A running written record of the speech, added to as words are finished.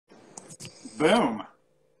Boom.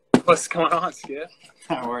 What's going on, Skip?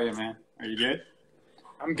 How are you, man? Are you good?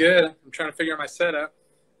 I'm good. I'm trying to figure out my setup.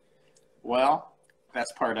 Well,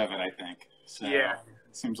 that's part of it, I think. So Yeah.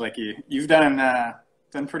 it seems like you've done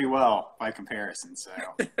pretty well by comparison. So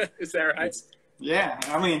Is that right? yeah,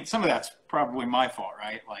 I mean, some of that's probably my fault,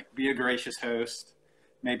 right? Like, be a gracious host,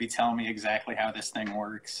 maybe tell me exactly how this thing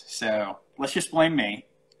works. So let's just blame me.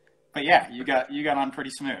 But yeah, you got on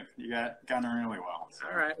pretty smooth. You got on really well. So.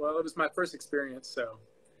 All right. Well, it was my first experience, so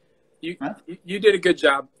you Huh? you did a good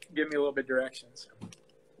job giving me a little bit of directions.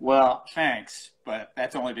 Well, thanks, but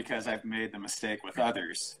that's only because I've made the mistake with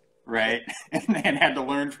others, right? and had to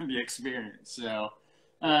learn from the experience. So,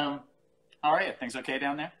 how are you? Things okay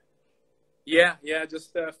down there? Yeah.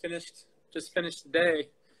 Just finished the day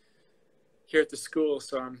here at the school,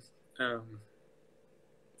 so I'm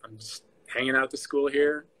just hanging out at the school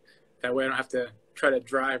here. That way, I don't have to try to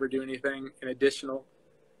drive or do anything in additional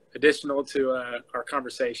to our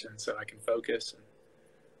conversation, so I can focus and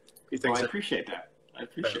do things. Well, I appreciate that.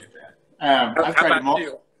 How I've tried about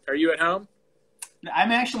you? Are you at home?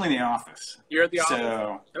 I'm actually in the office. You're at the office?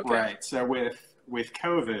 So, Okay. right. So with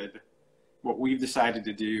COVID, what we've decided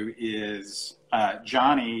to do is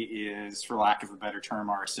Johnny is, for lack of a better term,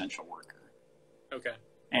 our essential worker. Okay.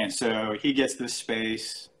 And so he gets this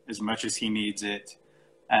space as much as he needs it.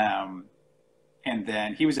 And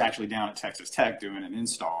then he was actually down at Texas Tech doing an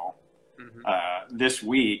install this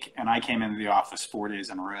week, and I came into the office 4 days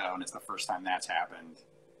in a row, and it's the first time that's happened.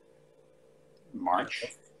 March,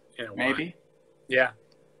 maybe. Yeah.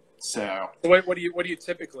 So what do you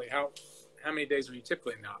typically how many days are you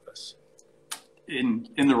typically in the office? in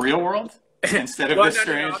the real world instead of Well, this no,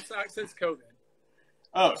 strange. I'm sorry, since COVID.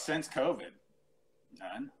 Oh, since COVID,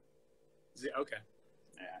 none. Okay.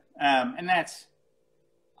 Yeah, and that's.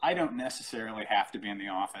 I don't necessarily have to be in the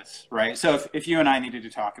office, right? So if you and I needed to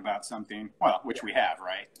talk about something, well, which we have,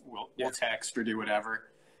 right? We'll text or do whatever.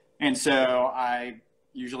 And so I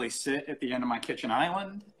usually sit at the end of my kitchen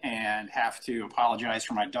island and have to apologize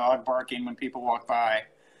for my dog barking when people walk by,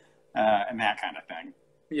 and that kind of thing.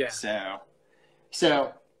 Yeah.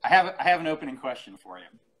 So I have an opening question for you.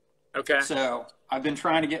 Okay. So I've been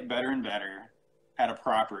trying to get better and better at a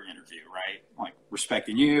proper interview, right? Like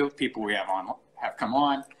respecting you, people we have come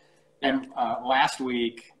on. And last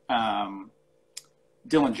week, Dylan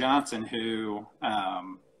Johnson, who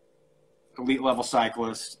elite level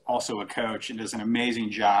cyclist, also a coach, and does an amazing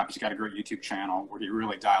job. He's got a great YouTube channel where he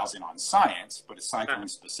really dials in on science, but it's cycling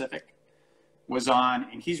specific, was on,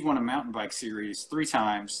 and he's won a mountain bike series 3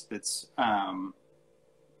 times. That's the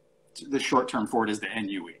short term for it is the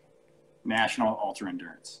NUE, National Ultra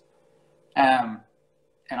Endurance. And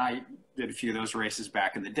I did a few of those races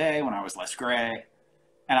back in the day when I was less gray,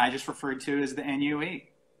 and I just referred to it as the NUE.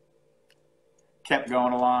 Kept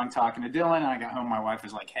going along, talking to Dylan, and I got home. My wife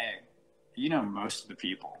was like, hey, you know, most of the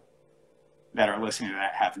people that are listening to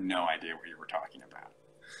that have no idea what you were talking about.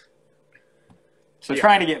 So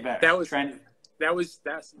trying to get better. That was the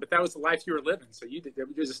life you were living. So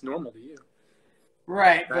it was just normal to you.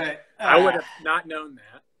 Right, but I would have not known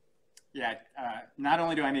that. Yeah, not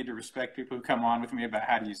only do I need to respect people who come on with me about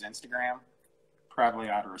how to use Instagram, probably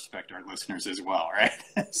ought to respect our listeners as well, right?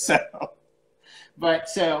 So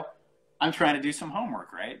I'm trying to do some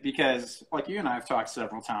homework, right? Because like you and I have talked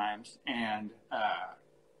several times, and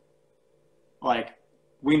like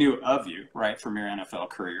we knew of you, right, from your NFL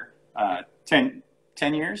career. 10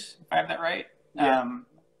 years, if I have that right. Yeah.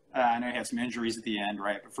 I know you had some injuries at the end,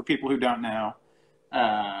 right? But for people who don't know,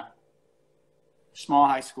 small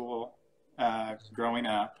high school, growing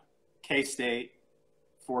up, K-State,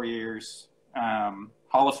 4 years,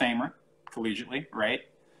 Hall of Famer, collegiately, right?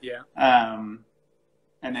 Yeah. And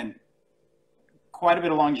then quite a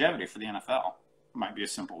bit of longevity for the NFL, might be a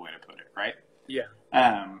simple way to put it, right? Yeah.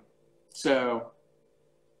 So,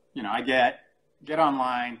 you know, I get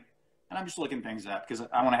online, and I'm just looking things up because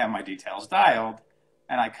I want to have my details dialed,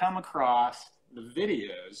 and I come across the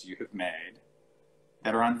videos you have made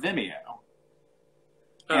that are on Vimeo.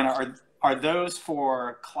 And are those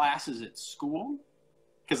for classes at school?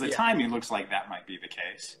 Because the timing looks like that might be the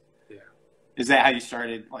case. Yeah. Is that how you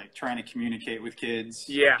started, like, trying to communicate with kids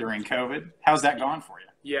during COVID? How's that gone for you?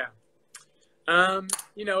 Yeah.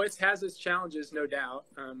 You know, it has its challenges, no doubt.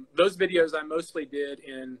 Those videos I mostly did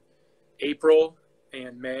in April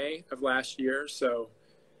and May of last year. So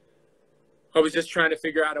I was just trying to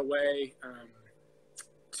figure out a way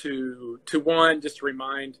to one, just to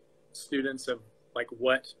remind students of like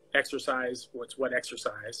what's what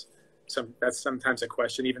exercise. That's sometimes a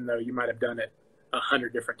question, even though you might have done it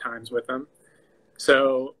 100 different times with them.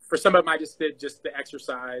 So for some of them, I just did just the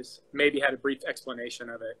exercise, maybe had a brief explanation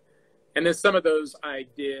of it. And then some of those I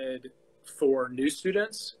did for new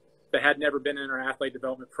students that had never been in our athlete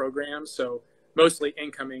development program. So mostly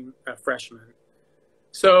incoming freshmen.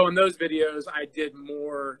 So in those videos, I did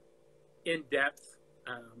more in-depth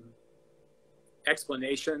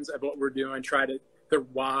explanations of what we're doing, the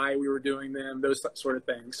why we were doing them, those sort of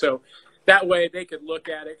things. So that way they could look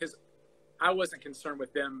at it, because I wasn't concerned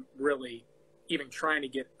with them really even trying to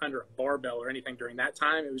get under a barbell or anything during that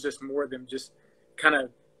time. It was just more them just kind of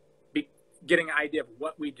getting an idea of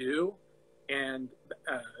what we do and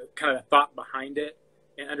kind of the thought behind it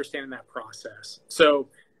and understanding that process. So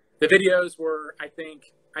the videos were, I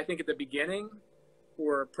think at the beginning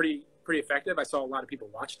were pretty effective. I saw a lot of people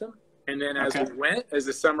watch them. And then as we went, as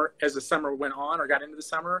the summer went on or got into the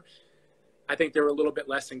summer, I think they were a little bit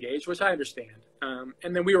less engaged, which I understand.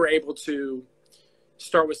 And then we were able to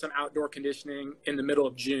start with some outdoor conditioning in the middle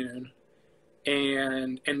of June.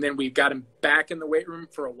 And then we got him back in the weight room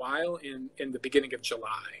for a while in the beginning of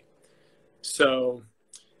July. So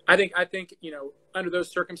I think, under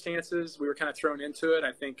those circumstances, we were kind of thrown into it.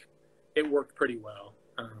 I think it worked pretty well.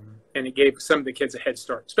 And it gave some of the kids a head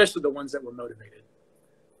start, especially the ones that were motivated.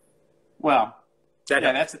 Well,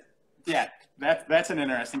 that's an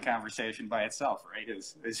interesting conversation by itself, right?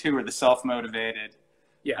 Is who are the self-motivated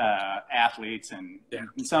athletes and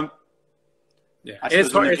some. Yeah, I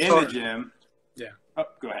suppose it's hard in the gym. Yeah. Oh,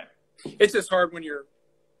 go ahead. It's just hard when you're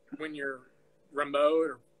remote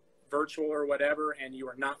or virtual or whatever, and you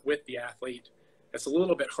are not with the athlete. It's a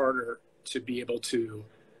little bit harder to be able to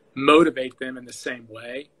motivate them in the same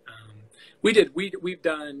way. We've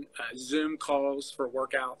done Zoom calls for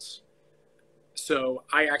workouts. So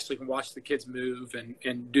I actually can watch the kids move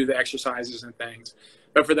and do the exercises and things.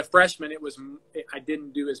 But for the freshmen, I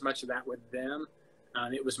didn't do as much of that with them.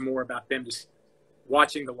 It was more about them just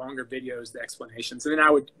watching the longer videos, the explanations. And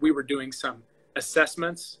then we were doing some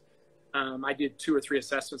assessments. I did 2 or 3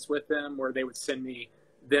 assessments with them where they would send me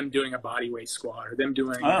them doing a body weight squat or them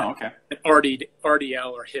doing an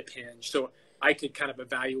RDL or hip hinge. So I could kind of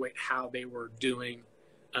evaluate how they were doing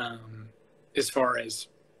as far as,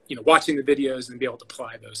 watching the videos and be able to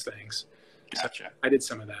apply those things. Gotcha. So I did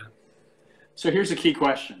some of that. So here's a key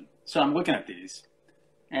question. So I'm looking at these,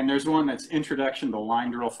 and there's one that's Introduction to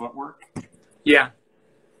Line Drill Footwork. Yeah.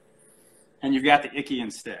 And you've got the Icky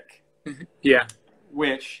and Stick. Yeah.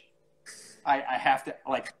 Which I have to,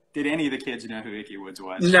 did any of the kids know who Icky Woods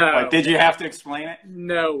was? No. Did you have to explain it?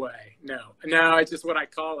 No way. No, it's just what I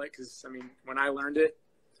call it, because, when I learned it,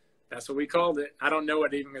 that's what we called it. I don't know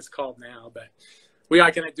what even it's called now, but we are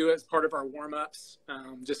going to do it as part of our warm-ups,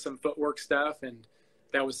 just some footwork stuff, and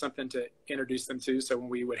that was something to introduce them to. So when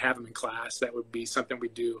we would have them in class, that would be something we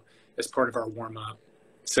do as part of our warm-up.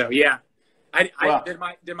 So, yeah. Did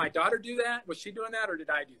my daughter do that? Was she doing that, or did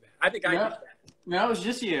I do that? I think I did that. No, it was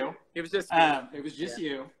just you. It was just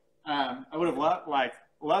you. I would have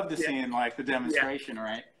loved to see the demonstration,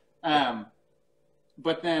 right?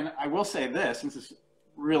 But then I will say this is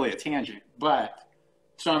really a tangent, but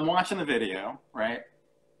so I'm watching the video, right?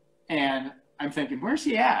 And I'm thinking, where's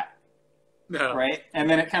he at? No. Right? And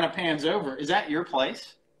then it kind of pans over. Is that your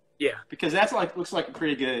place? Yeah. Because that's looks like a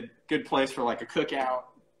pretty good place for a cookout.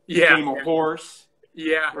 Yeah. Game of horse.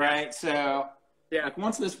 Yeah. Right. So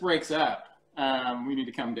once this breaks up, we need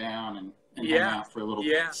to come down and hang out for a little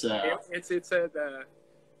bit. So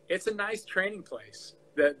it's a nice training place.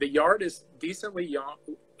 The yard is decently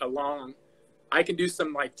long. I can do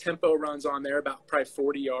some tempo runs on there, about probably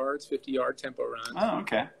 40 yards, 50-yard tempo runs. Oh,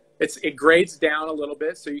 okay. It grades down a little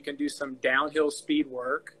bit, so you can do some downhill speed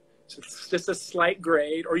work. So it's just a slight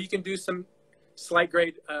grade, or you can do some slight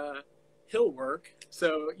grade hill work.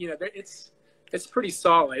 So it's pretty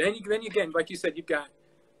solid. And then again, like you said, you've got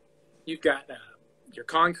your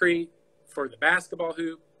concrete for the basketball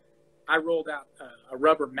hoop. I rolled out a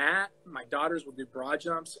rubber mat. My daughters will do broad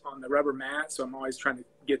jumps on the rubber mat, so I'm always trying to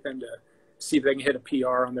get them to see if they can hit a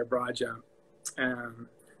PR on their broad jump.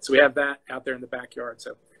 So we have that out there in the backyard.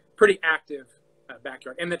 So pretty active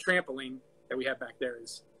backyard. And the trampoline that we have back there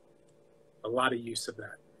is a lot of use of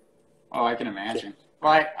that. Oh, I can imagine.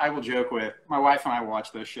 Well, I will joke with my wife and I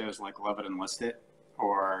watch those shows like Love It and List It,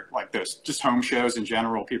 or those just home shows in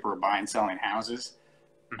general. People are buying, selling houses.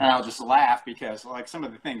 And I'll just laugh because some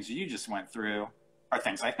of the things you just went through are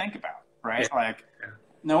things I think about, right?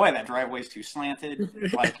 No way, that driveway's too slanted.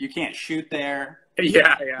 You can't shoot there.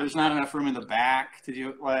 Yeah. There's not enough room in the back to do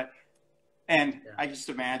it. I just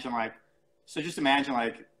imagine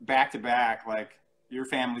back to back, your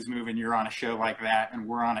family's moving, you're on a show like that, and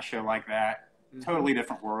we're on a show like that. Mm-hmm. Totally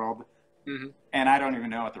different world. Mm-hmm. And I don't even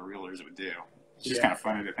know what the realtors would do. It's just kind of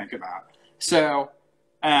funny to think about. So,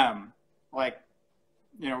 we're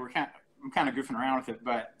I'm kind of goofing around with it,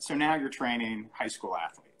 but so now you're training high school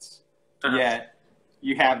athletes, Uh-huh. yet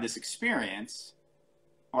you have this experience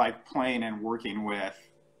like playing and working with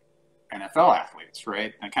NFL athletes,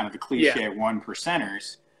 right? And kind of the cliche one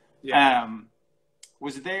percenters. Yeah.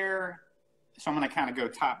 Was there, so I'm going to kind of go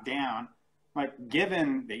top down, like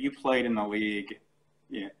given that you played in the league,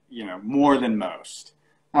 more than most,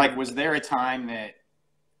 like was there a time that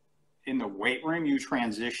in the weight room you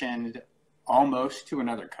transitioned almost to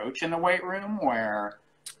another coach in the weight room where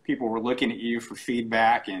people were looking at you for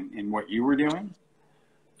feedback in what you were doing?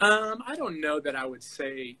 I don't know that I would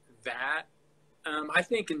say that. I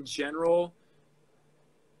think in general,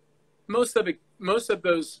 most of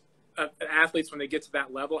those athletes, when they get to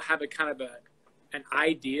that level, have a kind of an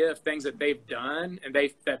idea of things that they've done and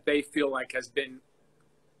that they feel like has been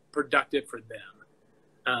productive for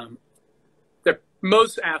them.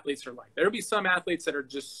 Most athletes are like, there'll be some athletes that are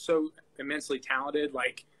just so immensely talented,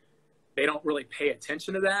 like they don't really pay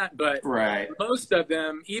attention to that. But right. Most of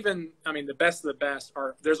them, the best of the best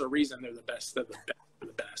there's a reason they're the best of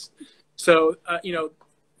the best. So,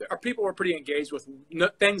 our people were pretty engaged with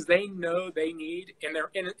things they know they need, and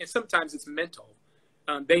sometimes it's mental.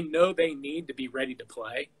 They know they need to be ready to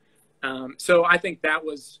play. So I think that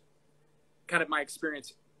was kind of my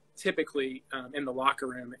experience typically in the locker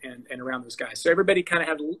room and around those guys. So everybody kind of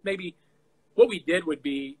had, maybe what we did would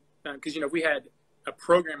be, because, we had a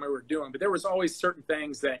program we were doing, but there was always certain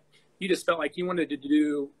things that you just felt like you wanted to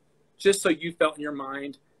do just so you felt in your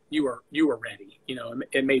mind you were ready.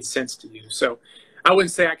 It made sense to you. So I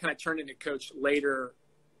wouldn't say I kind of turned into coach later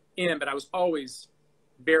but I was always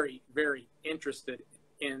very, very interested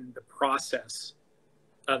in the process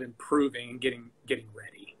of improving and getting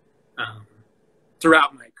ready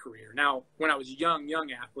throughout my career. Now, when I was young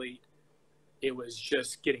athlete, it was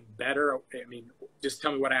just getting better. I mean, just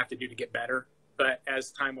tell me what I have to do to get better. But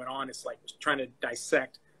as time went on, it's like trying to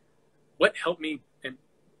dissect what helped me and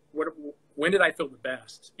when did I feel the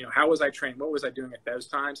best? How was I trained? What was I doing at those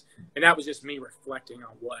times? And that was just me reflecting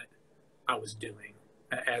on what I was doing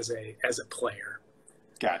as a player.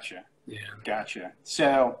 Gotcha. Yeah. Gotcha.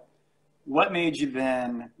 So what made you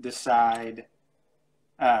then decide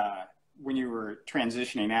when you were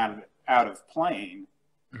transitioning out of playing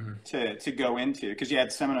to go into, because you had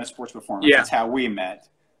Simoneau Sports Performance. Yeah. That's how we met.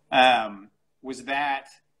 Was that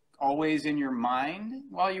always in your mind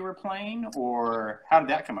while you were playing, or how did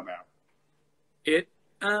that come about?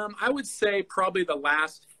 I would say probably the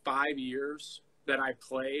last 5 years that I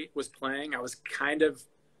was playing, I was kind of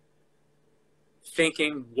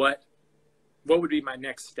thinking what would be my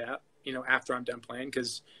next step, after I'm done playing.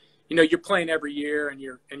 Because, you're playing every year and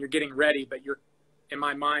you're getting ready, but in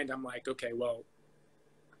my mind, I'm like, okay, well,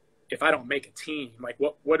 if I don't make a team, like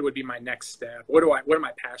what would be my next step? What am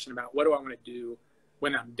I passionate about? What do I want to do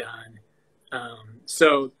when I'm done?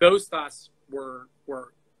 So those thoughts were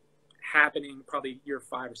happening probably year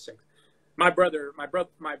 5 or 6. My brother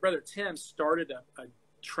Tim started a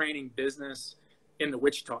training business in the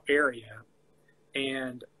Wichita area,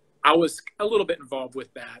 and I was a little bit involved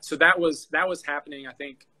with that. So that was happening. I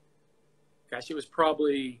think, gosh, it was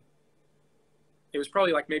probably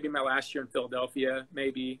like maybe my last year in Philadelphia,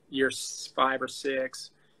 maybe year 5 or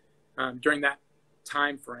 6, during that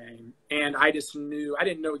time frame. And I just knew, I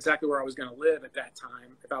didn't know exactly where I was going to live at that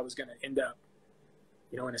time, if I was going to end up,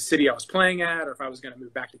 in a city I was playing at, or if I was going to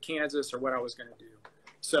move back to Kansas, or what I was going to do.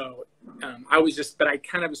 So but I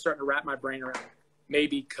kind of was starting to wrap my brain around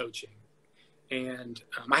maybe coaching. And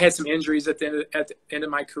I had some injuries at the end of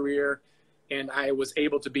my career, and I was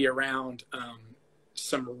able to be around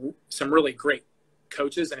some really great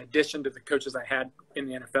coaches in addition to the coaches I had in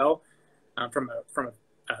the NFL, from a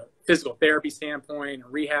physical therapy standpoint,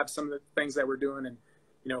 and rehab, some of the things that we're doing, and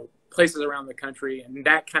places around the country. And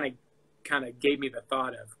that kind of gave me the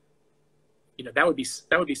thought of, that would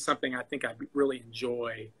be something I think I'd really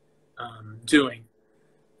enjoy doing.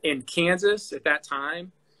 In Kansas at that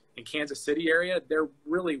time, in Kansas City area, there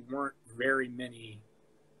really weren't very many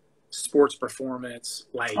sports performance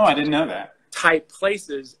I didn't know that type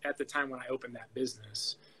places at the time when I opened that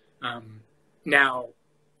business. Now,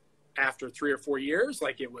 after 3 or 4 years,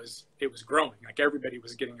 like it was growing. Like everybody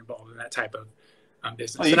was getting involved in that type of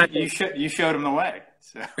business. Well, you showed them the way.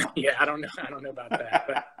 So. Yeah, I don't know about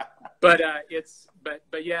that, but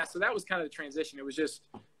yeah. So that was kind of the transition. It was just,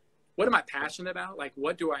 what am I passionate about? Like,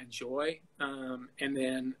 what do I enjoy? And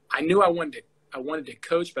then I knew I wanted to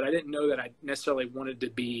coach, but I didn't know that I necessarily wanted to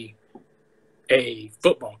be a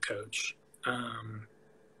football coach. And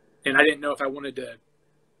I didn't know if I wanted to,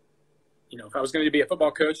 if I was going to be a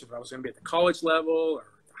football coach, if I was going to be at the college level or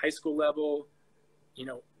the high school level,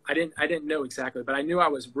 I didn't know exactly, but I knew I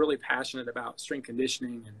was really passionate about strength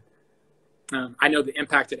conditioning, and I know the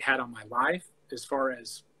impact it had on my life as far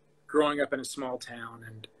as growing up in a small town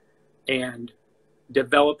and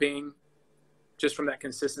developing just from that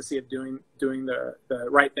consistency of doing the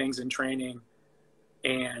right things in training,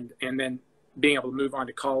 and then being able to move on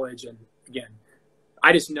to college. And again,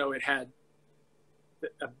 I just know it had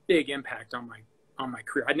a big impact on my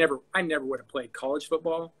career. I never would have played college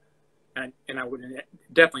football, and I would have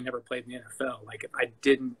definitely never played in the NFL. Like, if I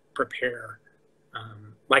didn't prepare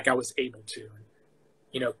like I was able to. And,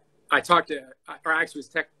 you know, I actually was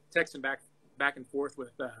texting back and forth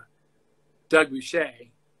with Doug Boucher.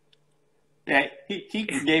 Yeah, he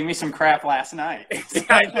gave me some crap last night.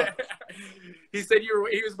 He said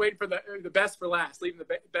he was waiting for the best for last, leaving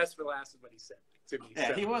the best for last is what he said to me. Yeah,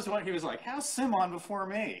 so. he was like, how's Simon before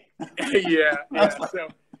me? yeah. So,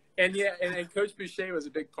 and Coach Boucher was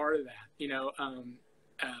a big part of that. You know,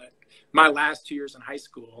 my last 2 years in high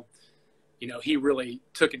school, you know, he really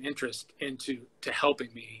took an interest into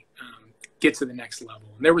helping me get to the next level.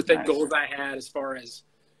 And there were the goals I had as far as,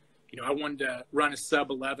 you know, I wanted to run a sub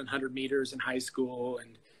 1100 meters in high school,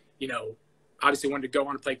 and, you know, obviously wanted to go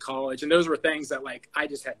on to play college. And those were things that, like, I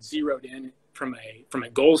just had zeroed in from a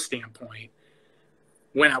goal standpoint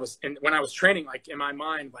when I was training, like, in my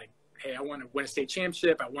mind, like, hey, I want to win a state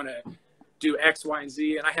championship. I want to do X, Y, and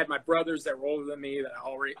Z. And I had my brothers that were older than me that I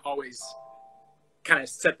always kind of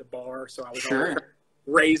set the bar. So I was always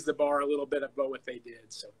raise the bar a little bit about what they did.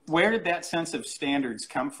 So where did that sense of standards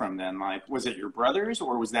come from then? Like, was it your brothers,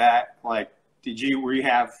 or was that like,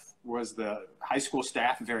 was the high school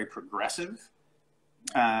staff very progressive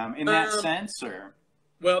in that sense, or?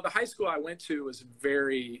 Well, the high school I went to was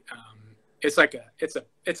very, it's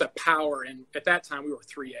a power. And at that time we were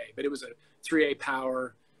 3A, but it was a 3A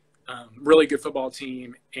power, really good football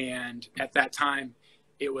team. And at that time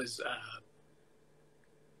it was,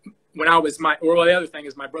 the other thing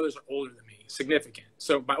is my brothers are older than me, significant.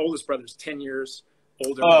 So my oldest brother's 10 years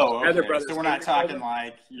older. Oh, okay. Other brothers, so we're not talking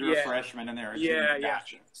like you're a freshman and they're a junior. Yeah.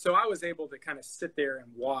 Gotcha. So I was able to kind of sit there and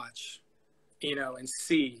watch, you know, and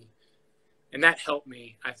see, and that helped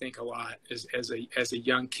me, I think, a lot as a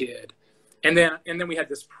young kid. And then we had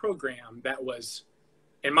this program that was,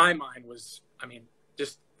 in my mind, was, I mean,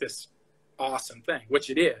 just this awesome thing, which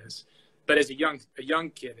it is. But as a young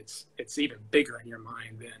kid, it's even bigger in your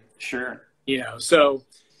mind than, sure, you know. So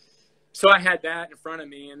I had that in front of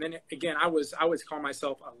me, and then again, I always call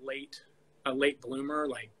myself a late bloomer.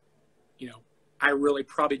 Like, you know, I really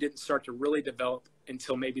probably didn't start to really develop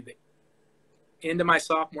until maybe the end of my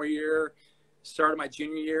sophomore year, start of my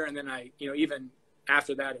junior year, and then even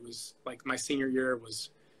after that, it was like my senior year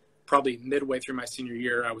was probably midway through my senior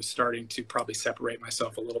year. I was starting to probably separate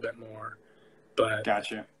myself a little bit more. But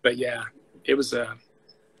gotcha. But yeah, it was well,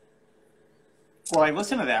 I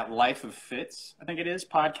listened to that Life of Fits, I think it is,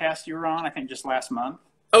 podcast you were on, I think just last month.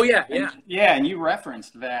 Oh yeah, yeah. And you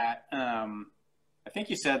referenced that. I think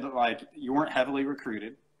you said that, like, you weren't heavily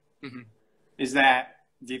recruited. Mm-hmm.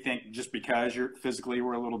 Do you think just because you're physically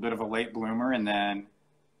were a little bit of a late bloomer, and then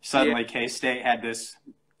suddenly K-State had this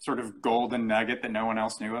sort of golden nugget that no one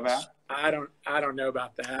else knew about? I don't know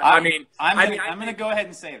about that. I'm going to go ahead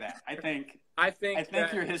and say that. I think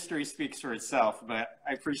your history speaks for itself, but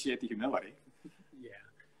I appreciate the humility. Yeah.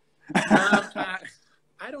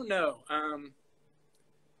 I don't know.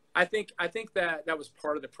 I think that was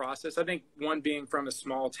part of the process. I think one, being from a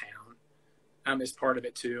small town, is part of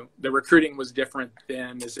it too. The recruiting was different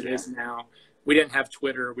then as it is now. We didn't have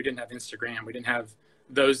Twitter. We didn't have Instagram. We didn't have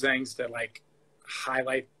those things that, like,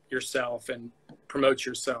 highlight yourself and promote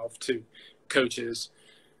yourself to coaches.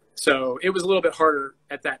 So it was a little bit harder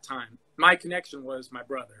at that time. My connection was my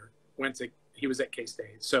brother he was at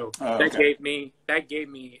K-State. So that gave me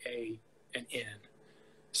an in.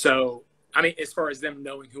 So, I mean, as far as them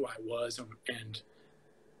knowing who I was and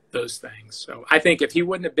those things. So I think if he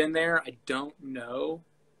wouldn't have been there, I don't know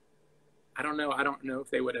if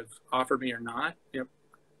they would have offered me or not. You know,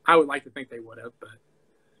 I would like to think they would have, but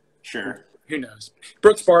sure, who knows?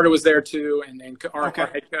 Brooks Barta was there too, and our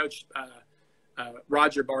head coach,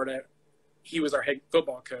 Roger Barta, he was our head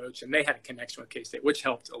football coach, and they had a connection with K-State, which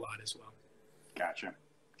helped a lot as well. Gotcha.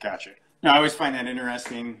 No, I always find that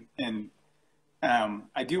interesting, and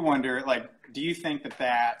I do wonder, like, do you think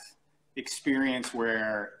that experience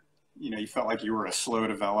where, you know, you felt like you were a slow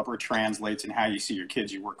developer translates in how you see your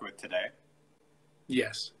kids you work with today?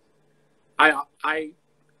 Yes. I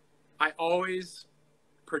always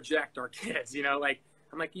project our kids, you know, like,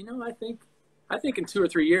 I'm like, you know, I think in 2 or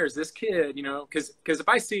 3 years, this kid, you know, because if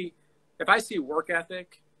I see work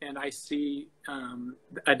ethic and I see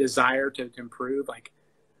a desire to improve, like,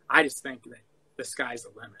 I just think that the sky's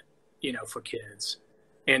the limit, you know, for kids.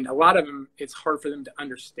 And a lot of them, it's hard for them to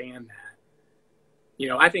understand that. You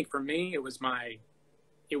know, I think for me, it was my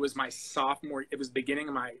sophomore, it was beginning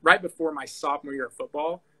of right before my sophomore year of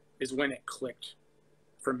football is when it clicked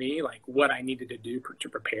for me, like what I needed to do to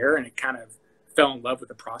prepare. And it kind of fell in love with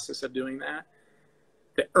the process of doing that.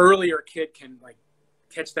 The earlier kid can like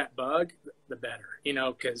catch that bug, the better, you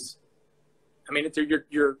know, because I mean,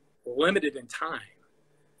 you're limited in time,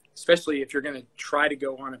 especially if you're going to try to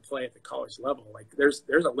go on and play at the college level. Like there's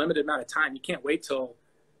a limited amount of time. You can't wait till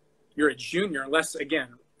you're a junior, unless, again,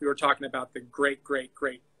 we were talking about the great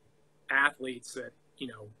athletes that, you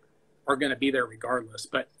know, are going to be there regardless.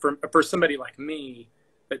 But for somebody like me,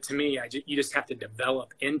 but to me, you just have to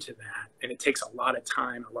develop into that. And it takes a lot of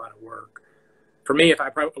time, a lot of work. For me, if I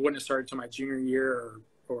probably wouldn't have started till my junior year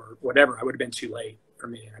or whatever, I would have been too late for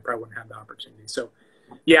me, and I probably wouldn't have the opportunity. So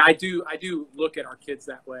yeah, I do look at our kids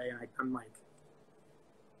that way. And I'm like,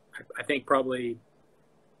 I think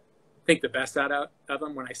the best out of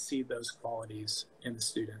them when I see those qualities in the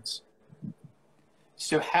students.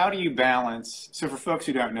 So how do you balance? So for folks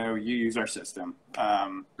who don't know, you use our system,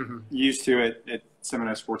 used to it at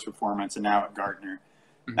Simoneau Sports Performance and now at Gardner.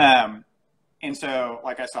 And so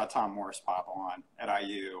like I saw Tom Morris pop on at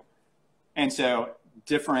IU. And so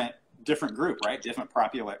different group, right? Different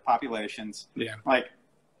populations. Yeah. Like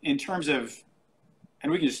in terms of,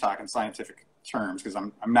 and we can just talk in scientific terms because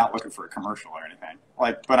I'm not looking for a commercial or anything.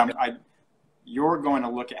 Like, but you're going to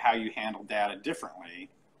look at how you handle data differently.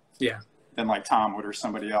 Yeah. Than like Tom would or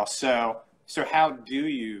somebody else. So how do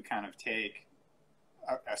you kind of take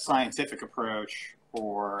a scientific approach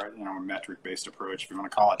or, you know, a metric-based approach, if you want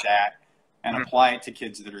to call it that, and apply it to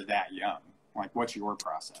kids that are that young? Like, what's your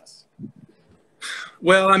process?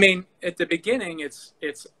 Well, I mean, at the beginning, it's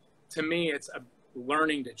to me, it's a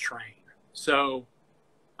learning to train. So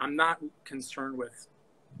I'm not concerned with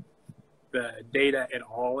the data at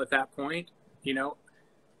all at that point. You know,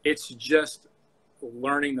 it's just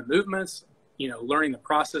learning the movements, you know, learning the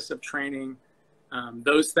process of training,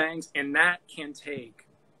 those things. And that can take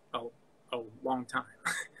a long time.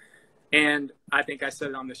 And I think I said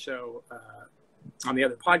it on the show, on the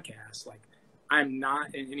other podcast, like I'm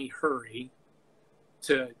not in any hurry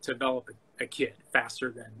to develop a kid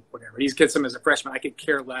faster than whatever. He gets him as a freshman. I could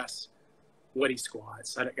care less what he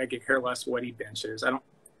squats. I could care less what he benches.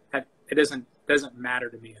 It doesn't matter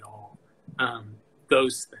to me at all.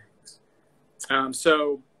 Those things.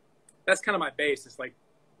 So that's kind of my base. It's like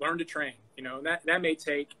learn to train, you know, and that may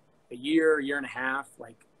take a year and a half.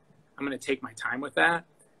 Like I'm going to take my time with that.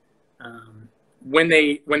 When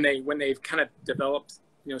they've kind of developed,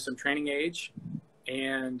 you know, some training age,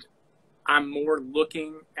 and I'm more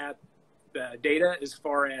looking at the data as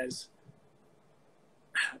far as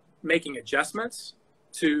making adjustments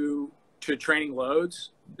to training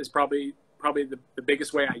loads is probably the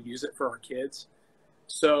biggest way I use it for our kids.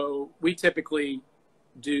 So we typically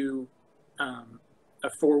do a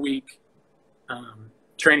 4-week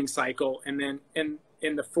training cycle, and then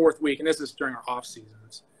in the 4th week, and this is during our off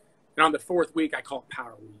seasons, and on the 4th week I call it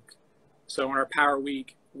power week. So in our power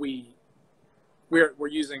week, we're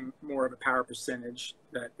using more of a power percentage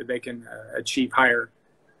that they can achieve higher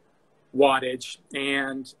wattage,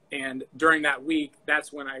 and during that week,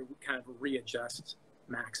 that's when I kind of readjust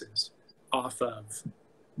maxes off of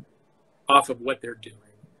what they're doing.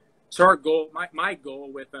 So our goal, my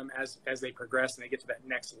goal with them as they progress and they get to that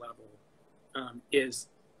next level, is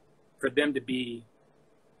for them to be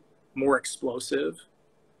more explosive,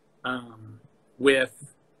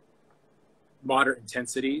 with moderate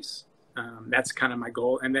intensities. That's kind of my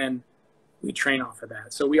goal. And then we train off of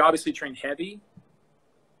that. So we obviously train heavy,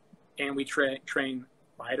 and we train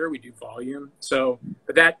lighter. We do volume. So,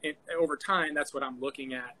 but that over time, that's what I'm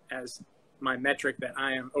looking at as my metric that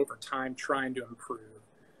I am over time trying to improve.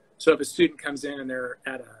 So if a student comes in and they're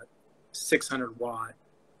at a 600 watt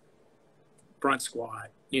front squat,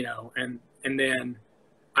 you know, and then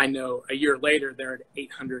I know a year later they're at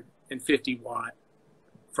 850 watt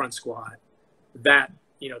front squat, that,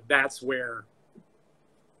 you know, that's where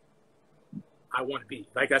I want to be.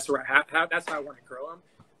 Like that's where that's how I want to grow them.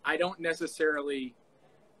 I don't necessarily,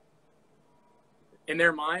 in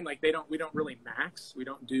their mind, like we don't really max. We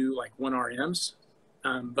don't do like 1 RMs.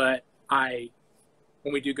 But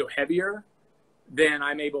when we do go heavier, then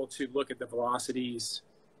I'm able to look at the velocities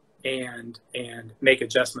and make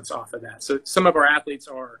adjustments off of that. So some of our athletes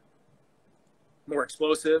are more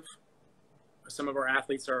explosive. Some of our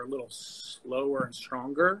athletes are a little slower and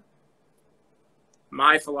stronger.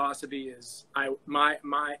 My philosophy is my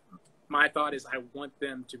thought is I want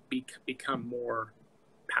them to become more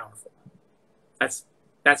powerful.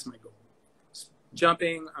 That's my goal.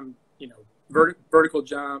 Jumping, I'm, vertical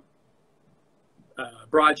jump,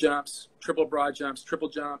 broad jumps, triple broad jumps, triple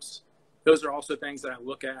jumps. Those are also things that I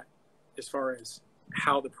look at as far as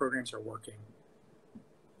how the programs are working.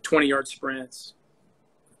 20-yard sprints,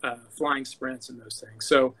 flying sprints, and those things.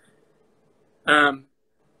 So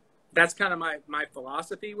that's kind of my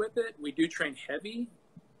philosophy with it. We do train heavy,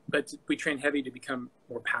 but we train heavy to become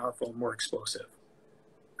more powerful, more explosive.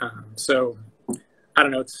 So I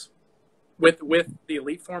don't know. It's with the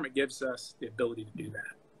EliteForm, it gives us the ability to do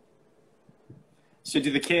that. So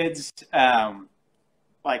do the kids,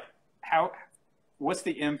 what's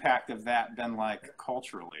the impact of that been like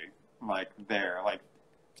culturally, like there?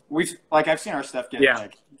 I've seen our stuff get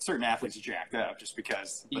like certain athletes jacked up just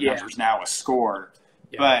because the number's now a score.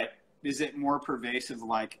 Yeah. But is it more pervasive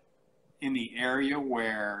like in the area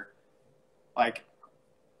where like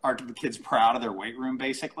are the kids proud of their weight room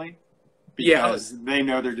basically? Because they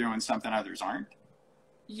know they're doing something others aren't?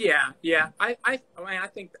 Yeah. I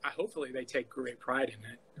think hopefully they take great pride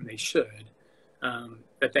in it, and they should,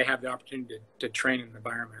 that they have the opportunity to train in an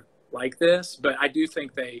environment like this. But I do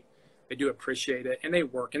think they do appreciate it, and they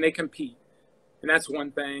work and they compete. And that's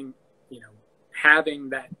one thing, having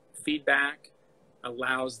that feedback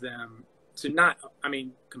allows them to not,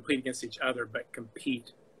 compete against each other, but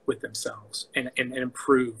compete with themselves and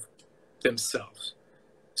improve themselves.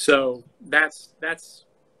 So that's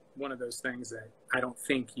one of those things that I don't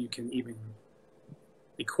think you can even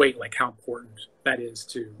equate like how important that is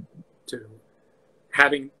to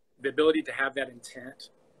having the ability to have that intent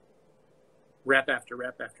rep after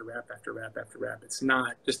rep after rep after rep after rep. It's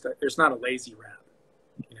not just there's not a lazy rep.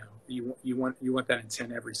 You want that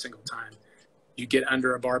intent every single time you get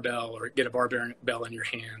under a barbell or get a barbell in your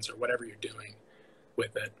hands or whatever you're doing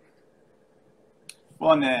with it.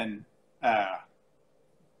 Well, and then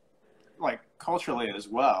like culturally as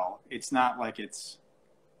well, it's not like it's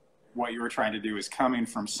what you were trying to do is coming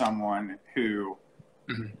from someone who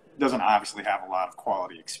doesn't obviously have a lot of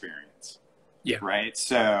quality experience. Yeah. Right.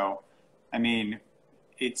 So,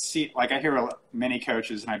 it's like I hear many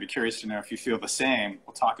coaches, and I'd be curious to know if you feel the same.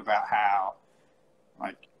 We'll talk about how,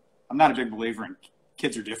 like, I'm not a big believer in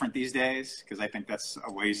kids are different these days because I think that's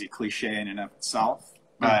a lazy cliche in and of itself.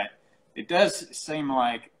 But it does seem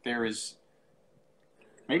like there is,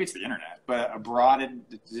 maybe it's the internet, but a broadened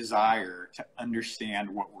desire to understand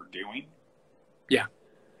what we're doing. Yeah.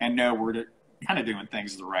 And know we're kind of doing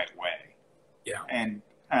things the right way. Yeah. And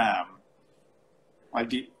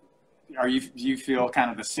do you feel kind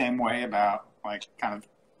of the same way about like kind of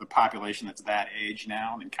the population that's that age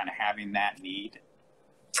now and kind of having that need?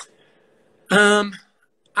 I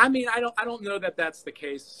don't know that that's the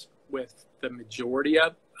case with the majority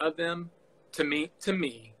of them. To me,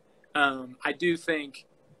 I do think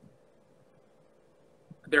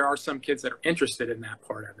there are some kids that are interested in that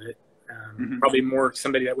part of it. Probably more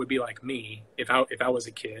somebody that would be like me. If I was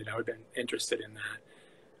a kid, I would have been interested in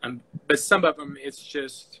that. But some of them, it's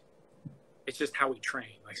just how we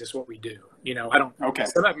train. Like, it's just what we do.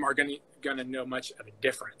 Some of them are gonna know much of a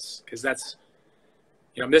difference because that's,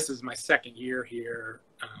 this is my second year here.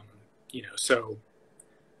 So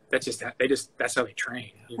that's just that's how they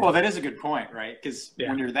train. Well, that is a good point, right? Because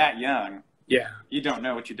when you're that young, you don't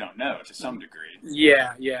know what you don't know to some degree.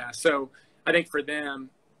 Yeah. So I think for them,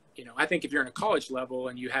 I think if you're in a college level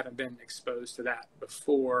and you haven't been exposed to that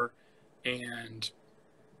before, and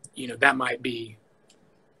that might be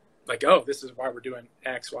like, oh, this is why we're doing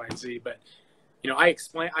X, Y, and Z. But a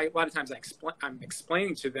lot of times I'm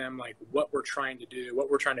explaining to them like what we're trying to do,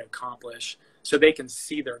 what we're trying to accomplish, so they can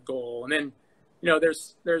see their goal. And then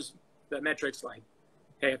there's the metrics like,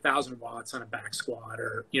 hey, 1,000 watts on a back squat,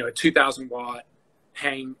 or a 2,000 watt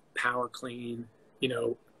hang power clean,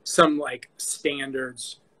 some like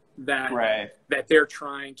standards that they're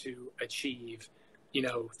trying to achieve,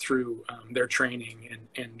 through their training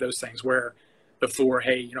and those things. Where before,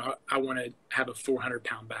 hey, I want to have a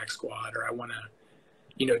 400-pound back squat, or I want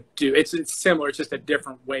to, do it's similar. It's just a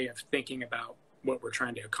different way of thinking about what we're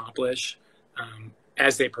trying to accomplish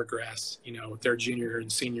as they progress, their junior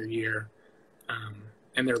and senior year,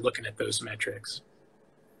 and they're looking at those metrics.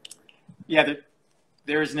 Yeah,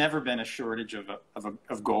 there has never been a shortage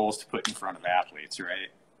of goals to put in front of athletes, right?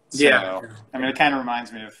 So, yeah. It kind of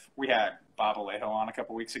reminds me of, we had Bob Alejo on a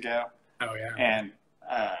couple weeks ago. Oh, yeah. And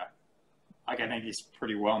I think he's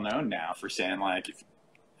pretty well known now for saying, like, if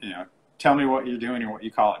tell me what you're doing or what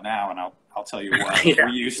you call it now, and I'll tell you what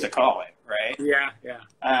we used to call it, right?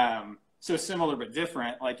 Yeah. So similar but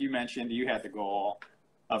different. Like you mentioned, you had the goal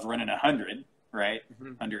of running 100, right?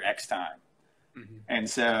 Under X time. And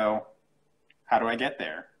so how do I get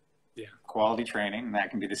there? quality training. And that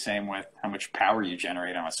can be the same with how much power you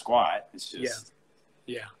generate on a squat. It's just,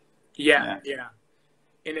 yeah.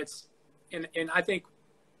 And it's, and I think,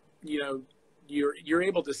 you know, you're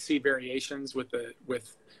able to see variations with the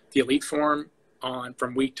EliteForm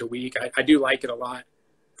from week to week. I do like it a lot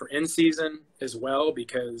for in season as well,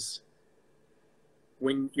 because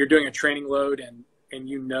when you're doing a training load and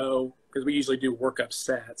you know, because we usually do workup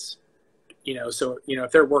sets, you know, so, you know,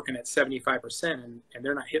 if they're working at 75% and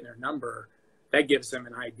they're not hitting their number, that gives them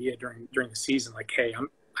an idea during the season, like, hey,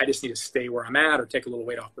 I just need to stay where I'm at or take a little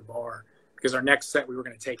weight off the bar, because our next set we were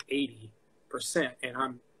going to take 80% and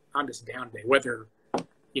I'm just down today, whether,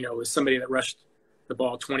 you know, it was somebody that rushed the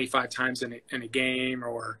ball 25 times in a game,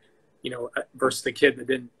 or, you know, versus the kid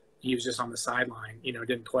that he was just on the sideline, you know,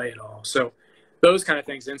 didn't play at all. So those kind of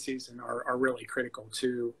things in season are really critical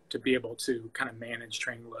to be able to kind of manage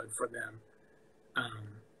training load for them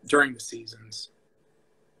during the seasons.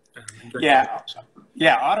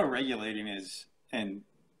 Auto-regulating and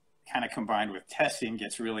kind of combined with testing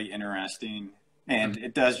gets really interesting. And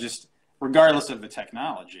it does, just regardless of the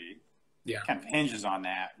technology, kind of hinges on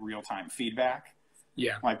that real-time feedback.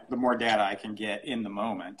 Yeah. Like the more data I can get in the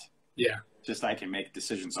moment, just I can make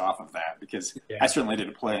decisions off of that, because I certainly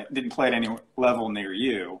didn't play at any level near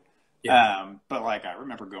you. But like, I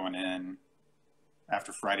remember going in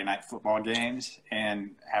after Friday night football games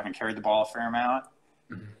and having carried the ball a fair amount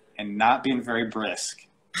and not being very brisk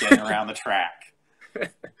getting around the track.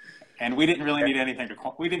 And we didn't really need anything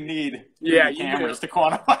we didn't need cameras to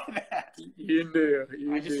quantify that. You knew.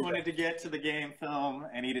 I just wanted to get to the game film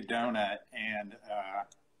and eat a donut and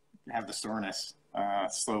have the soreness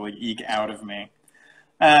slowly eke out of me.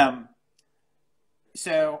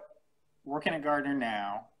 So working at Gardner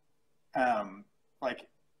now, like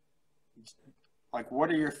what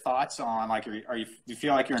are your thoughts on, like, do you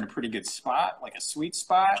feel like you're in a pretty good spot, like a sweet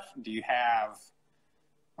spot? Do you have,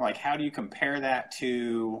 like, how do you compare that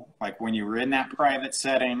to like when you were in that private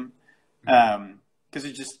setting?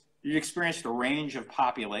 Because you experienced a range of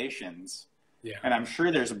populations, and I'm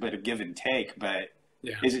sure there's a bit of give and take, but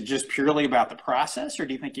is it just purely about the process, or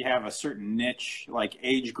do you think you have a certain niche, like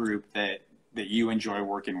age group that you enjoy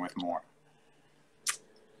working with more?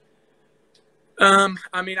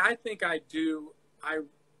 I mean, I think I do. I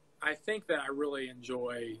think that I really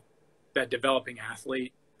enjoy that developing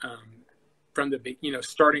athlete, from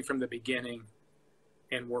starting from the beginning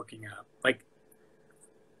and working up, like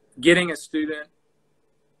getting a student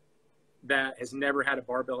that has never had a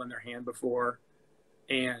barbell in their hand before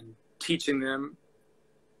and teaching them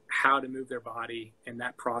how to move their body and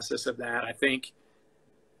that process of that. I think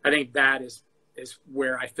that is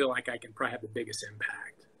where I feel like I can probably have the biggest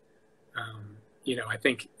impact. You know, I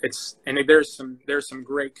think there's some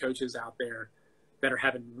great coaches out there that are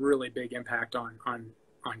having really big impact on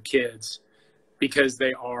kids, because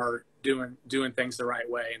they are doing things the right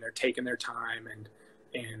way, and they're taking their time,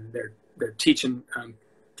 and they're teaching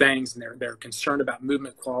things, and they're concerned about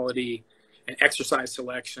movement quality and exercise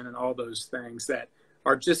selection and all those things that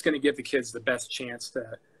are just going to give the kids the best chance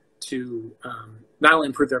to not only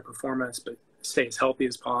improve their performance but stay as healthy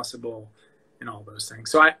as possible and all those things.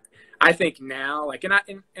 So I think now, like, and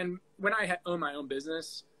when I owned my own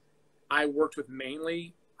business, I worked with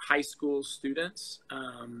mainly high school students.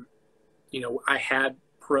 You know, I had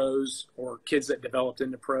pros or kids that developed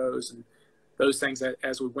into pros and those things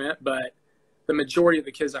as we went, but the majority of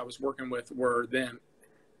the kids I was working with were them.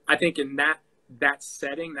 I think in that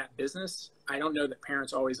setting, that business, I don't know that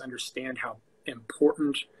parents always understand how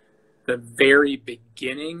important the very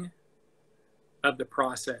beginning of the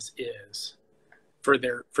process is for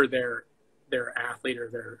their athlete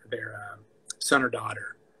or their son or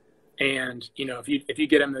daughter. And, you know, if you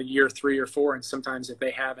get them to year 3 or 4, and sometimes if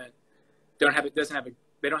they don't have a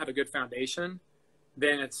good foundation,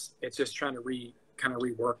 then it's just trying to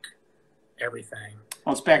rework everything.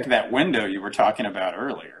 Well, it's back to that window you were talking about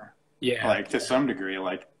earlier. Yeah. Like, to some degree,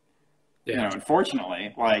 like, you know,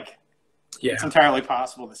 unfortunately, like, it's entirely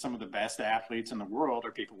possible that some of the best athletes in the world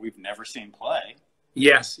are people we've never seen play.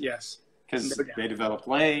 Yes. Because they developed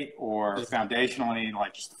late, or foundationally,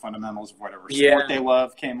 like, just the fundamentals of whatever sport they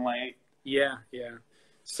love came late. Yeah.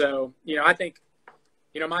 So, you know, I think,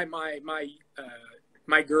 you know, my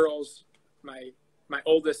girls, my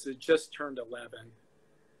oldest has just turned 11.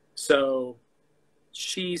 So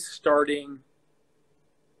she's starting,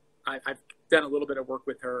 I've done a little bit of work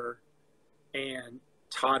with her and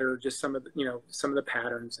taught her just some of the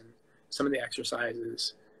patterns and some of the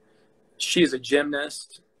exercises. She's a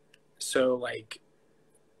gymnast. So, like,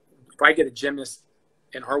 if I get a gymnast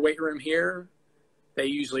in our weight room here, they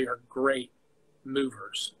usually are great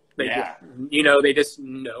movers. They Yeah. they just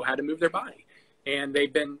know how to move their body, and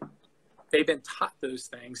they've been taught those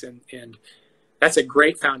things, and that's a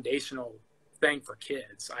great foundational thing for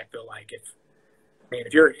kids. I feel like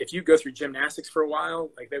if you go through gymnastics for a while,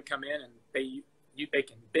 like they'll come in and they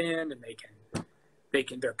can bend, and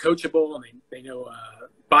they're coachable, and they know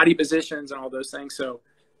body positions and all those things. So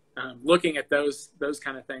looking at those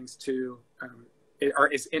kind of things too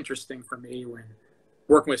is interesting for me when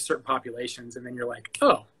working with certain populations. And then you're like,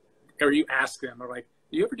 oh, or you ask them, or like,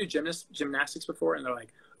 do you ever do gymnastics before? And they're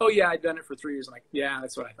like, oh yeah, I've done it for 3 years. I'm like, yeah,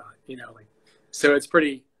 that's what I thought. So it's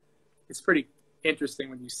pretty interesting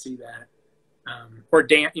when you see that. Or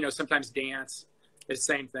dance, sometimes dance is the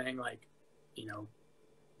same thing. Like,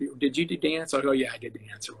 did you do dance? I'll go, yeah, I did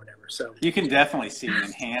dance or whatever. So you can definitely see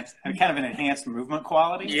an enhanced movement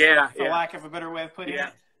quality. Yeah. For lack of a better way of putting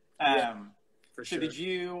it. For so sure. did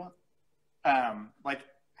you,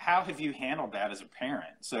 how have you handled that as a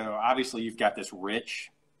parent? So obviously you've got this rich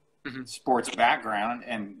sports background,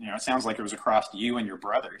 and it sounds like it was across you and your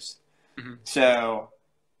brothers. So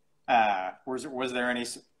was there any?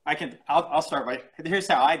 I'll start by, here's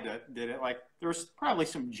how I did it. Like, there was probably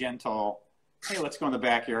some gentle, hey, let's go in the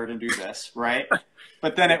backyard and do this, right?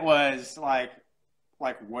 But then it was like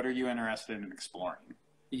what are you interested in exploring?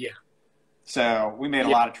 Yeah. So we made a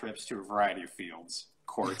lot of trips to a variety of fields,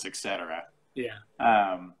 courts, etc. Yeah.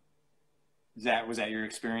 Was that your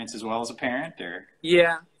experience as well as a parent, or?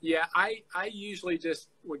 Yeah. I usually just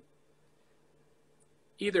would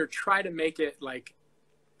either try to make it like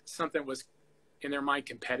something was in their mind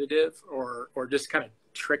competitive, or just kind of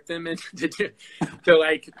trick them into to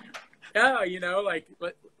like,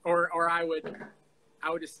 or I would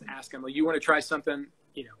just ask them, like, you want to try something?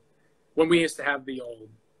 When we used to have the old,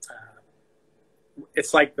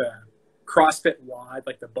 it's like the CrossFit WOD,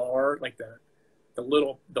 like the bar, like the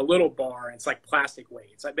little bar, and it's like plastic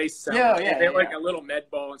weights. Like they sell like a little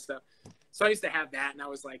med ball and stuff. So I used to have that, and I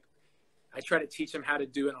was like, I try to teach them how to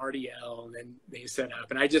do an RDL, and then they set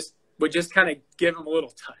up, and I would just kind of give them a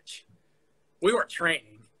little touch. We weren't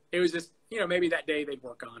training. It was just, maybe that day they'd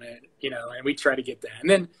work on it, and we'd try to get that. And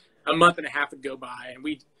then a month and a half would go by, and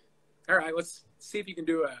all right, let's see if you can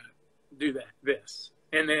do this.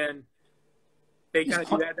 And then they kind of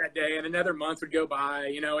do that day, and another month would go by,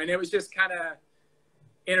 and it was just kind of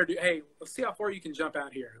hey, let's see how far you can jump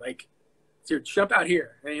out here. Like, jump out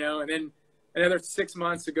here, and then another 6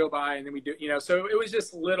 months to go by, and then we do, so it was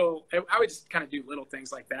just I would just kind of do little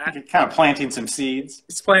things like that. Kind of planting some seeds.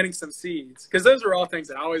 It's planting some seeds, because those are all things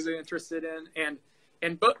that I was interested in.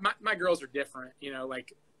 And but my girls are different,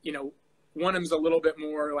 one of them's a little bit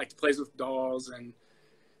more like plays with dolls and,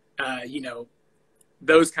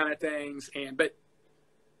 those kind of things. But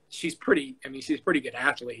she's pretty good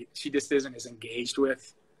athlete. She just isn't as engaged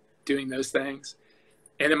with doing those things.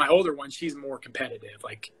 And then my older one, she's more competitive.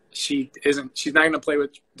 Like, she's not going to play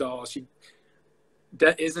with dolls. She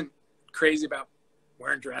isn't crazy about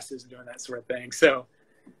wearing dresses and doing that sort of thing. So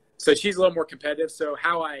she's a little more competitive. So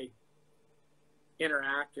how I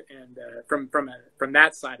interact and from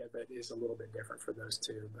that side of it is a little bit different for those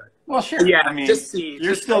two. But well, sure. Yeah, I mean,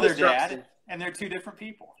 you're still their dad, and they're two different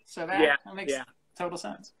people. So that makes total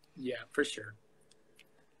sense. Yeah, for sure.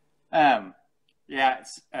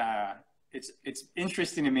 It's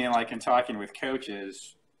interesting to me, like, in talking with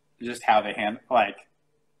coaches, just how they handle, like,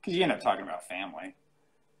 because you end up talking about family.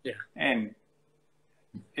 Yeah. And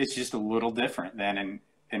it's just a little different than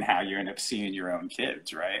in how you end up seeing your own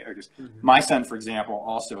kids, right? Or just, my son, for example,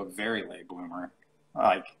 also a very late bloomer.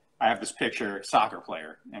 Like, I have this picture, soccer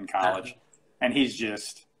player in college, and he's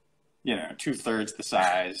just, 2/3 the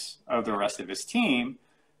size of the rest of his team.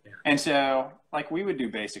 Yeah. And so, like, we would do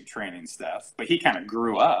basic training stuff, but he kind of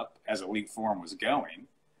grew up as EliteForm was going.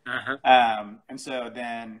 And so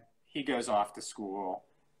then he goes off to school,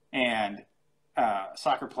 and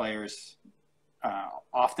soccer players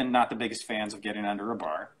often not the biggest fans of getting under a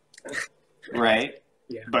bar, right?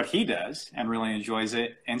 Yeah. But he does and really enjoys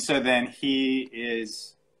it. And so then he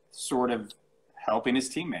is sort of helping his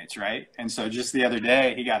teammates, right? And so just the other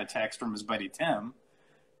day, he got a text from his buddy Tim,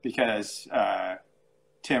 because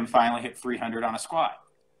Tim finally hit 300 on a squat.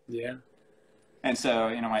 Yeah. And so,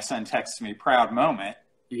 my son texts me, proud moment.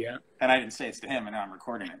 Yeah. And I didn't say it's to him, and now I'm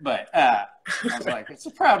recording it. But I was like, it's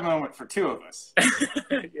a proud moment for two of us.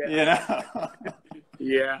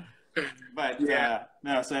 Yeah. But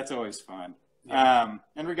so that's always fun. Yeah.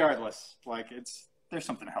 And regardless, like, there's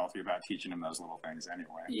something healthy about teaching them those little things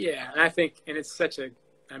anyway. Yeah. And I think, and it's such from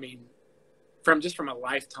a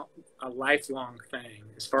lifelong thing,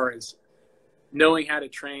 as far as knowing how to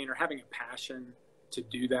train or having a passion to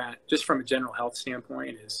do that, just from a general health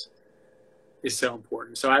standpoint, is so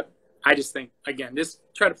important. So I just think, again, just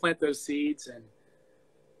try to plant those seeds,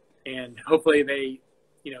 and hopefully they,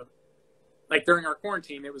 like during our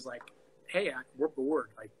quarantine, it was like, hey, we're bored.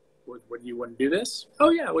 Like, what do you want to do this?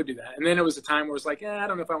 Oh yeah, we'll do that. And then it was a time where it was like, I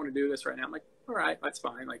don't know if I want to do this right now. I'm like, all right, that's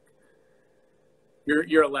fine. Like,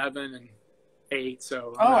 you're 11 and 8,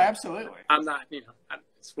 so absolutely. I'm not,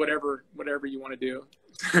 it's whatever you want to do.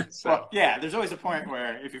 So, well, yeah, there's always a point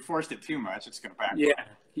where if you forced it too much, it's going to backfire.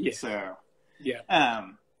 Yeah. So, yeah.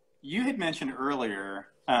 You had mentioned earlier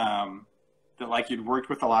that like you'd worked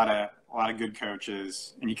with a lot of good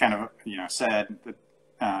coaches, and you kind of said that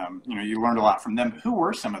you learned a lot from them. Who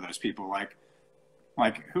were some of those people? Like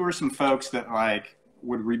who were some folks that like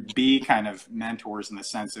would be kind of mentors in the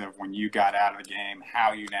sense of when you got out of the game,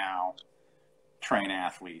 how you now train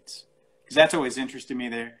athletes? Because that's always interested me.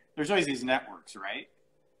 There's always these networks, right?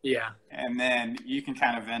 Yeah. And then you can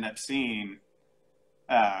kind of end up seeing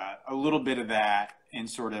a little bit of that in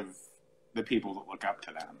sort of the people that look up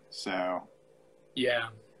to them. So, yeah.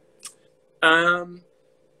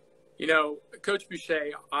 Coach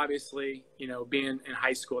Boucher, obviously, being in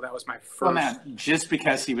high school, that was my first. Well, man, just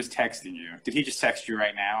because he was texting you, did he just text you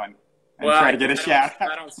right now and try to get a shout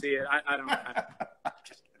out? I don't see it. I don't.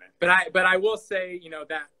 Just kidding. But I will say,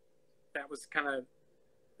 that was kind of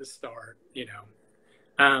the start.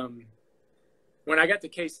 When I got to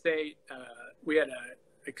K-State, we had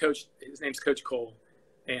a coach. His name's Coach Cole,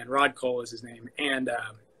 and Rod Cole is his name. And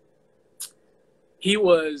he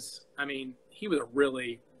was a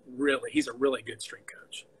really he's a really good strength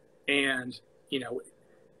coach. And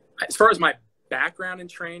as far as my background in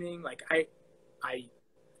training, like I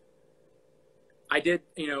did,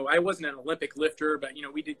 I wasn't an Olympic lifter, but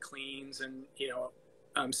we did cleans and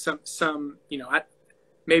some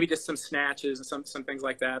maybe just some snatches and some things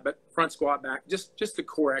like that, but front squat, back, just the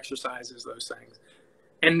core exercises, those things.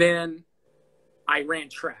 And then I ran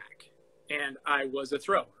track, and I was a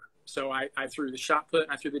thrower. So I threw the shot put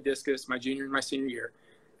and I threw the discus my junior and my senior year,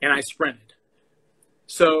 and I sprinted.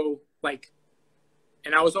 So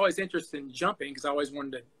and I was always interested in jumping because I always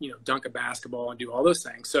wanted to, dunk a basketball and do all those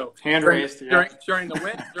things. So hand raised, during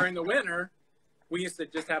the winter, we used to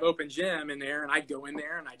just have open gym in there, and I'd go in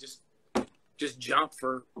there and I just jump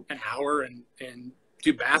for an hour and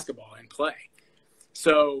do basketball and play.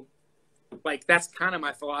 So that's kind of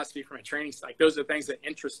my philosophy from a training side. Those are the things that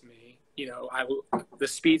interest me. The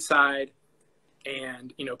speed side,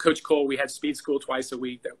 and Coach Cole, we had speed school twice a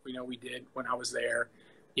week that we did when I was there.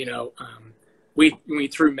 We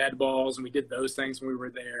threw med balls and we did those things when we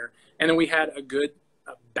were there, and then we had a good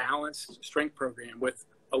balanced strength program with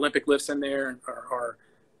Olympic lifts in there, and our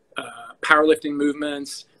powerlifting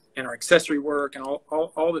movements and our accessory work and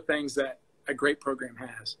all the things that a great program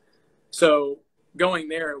has. So going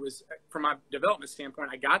there, it was, from my development standpoint,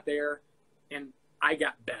 I got there and I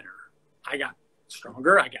got better. I got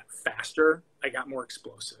stronger. I got faster. I got more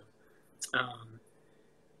explosive.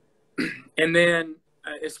 And then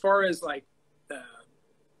as far as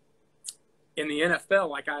in the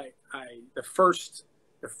NFL, the first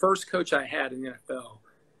coach I had in the NFL,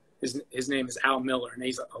 his name is Al Miller, and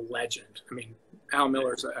he's a legend. I mean, Al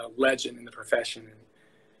Miller's a legend in the profession. And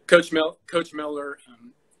Coach Miller,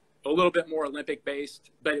 a little bit more Olympic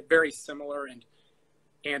based, but very similar. And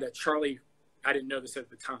Charlie, I didn't know this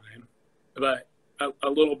at the time, but a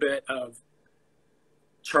little bit of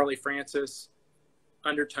Charlie Francis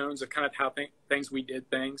undertones of kind of how we did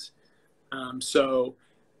things. So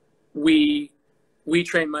we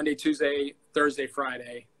trained Monday, Tuesday, Thursday,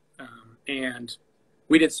 Friday, and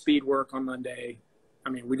we did speed work on Monday. I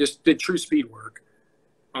mean, we just did true speed work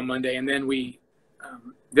on Monday, and then we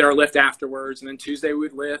did our lift afterwards. And then Tuesday we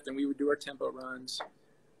would lift, and we would do our tempo runs.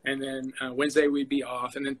 And then Wednesday we'd be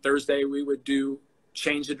off, and then Thursday we would do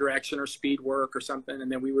change the direction or speed work or something, and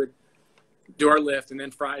then we would do our lift. And then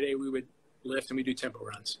Friday we would lift and we do tempo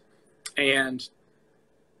runs. And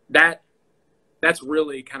that's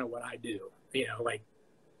really kind of what I do.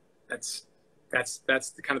 That's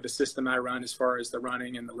the kind of the system I run as far as the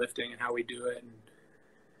running and the lifting and how we do it. And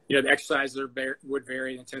the exercises would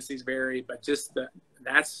vary, the intensities vary, but just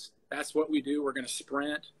that's what we do. We're going to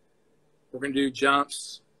sprint. We're going to do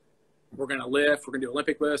jumps. We're going to lift. We're going to do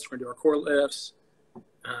Olympic lifts. We're going to do our core lifts.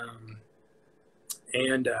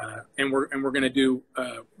 And we're going to do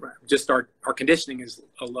just our conditioning is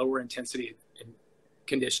a lower intensity in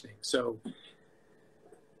conditioning. So,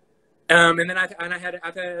 and then I've had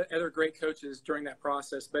other great coaches during that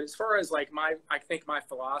process. But as far as I think my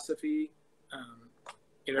philosophy,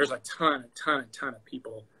 there's a ton of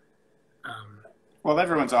people. Well,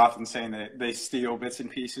 everyone's often saying that they steal bits and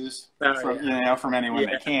pieces from anyone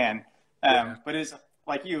they can. But it's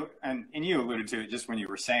like you, and you alluded to it just when you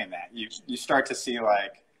were saying that, you start to see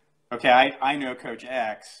like, okay, I know Coach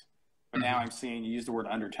X, but now I'm seeing you use the word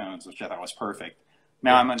undertones, which I thought was perfect.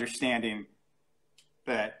 Now I'm understanding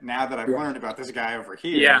that now that I've learned about this guy over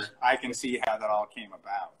here, I can see how that all came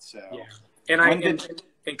about. So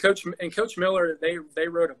and Coach Miller, he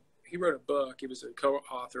wrote a book. He was a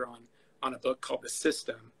co-author on a book called The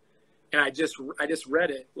System, and I just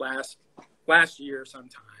read it last year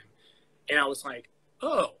sometime, and I was like,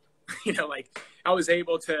 oh, like I was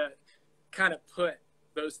able to kind of put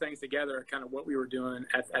those things together, kind of what we were doing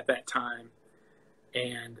at that time,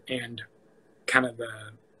 and kind of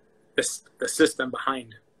the system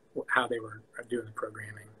behind how they were doing the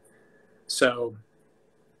programming. So,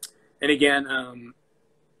 and again,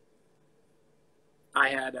 I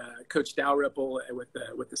had Coach Dalrymple with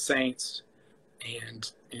the Saints,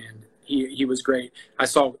 and he was great. I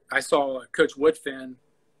saw Coach Woodfin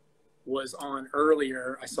was on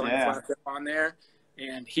earlier. I saw him flash up on there,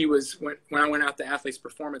 and he was when I went out to Athletes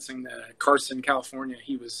Performance in Carson, California.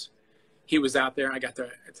 He was out there, and I got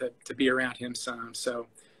to be around him some. So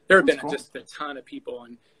there have been just a ton of people,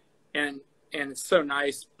 and it's so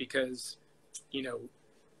nice because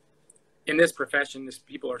in this profession,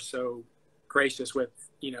 people are so gracious with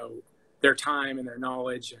their time and their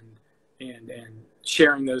knowledge and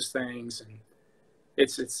sharing those things, and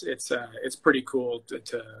it's pretty cool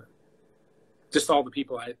to just all the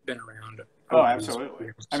people I've been around. Oh,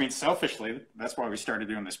 absolutely. I mean, selfishly, that's why we started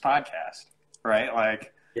doing this podcast, right?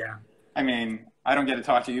 Like, I mean, I don't get to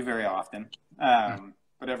talk to you very often,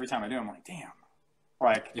 but every time I do, I'm like, damn,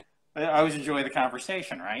 like I always enjoy the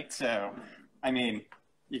conversation, right? So, I mean,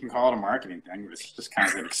 you can call it a marketing thing, but it's just kind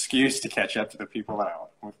of an excuse to catch up to the people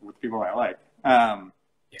that with people I like.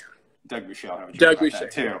 Doug Boucher, have a joke about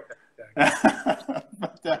that too.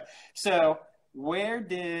 But, so when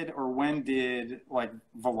did like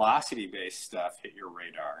velocity-based stuff hit your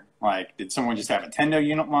radar? Like, did someone just have a Tendo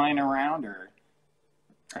unit lying around, or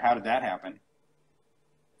how did that happen?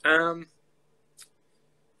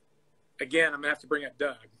 Again, I'm gonna have to bring up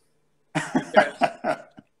Doug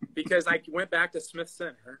because I went back to Smith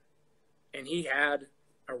Center, and he had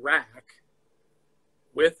a rack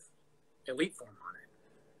with EliteForm on it,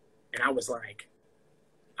 and I was like,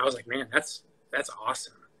 man, that's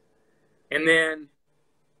awesome. And then,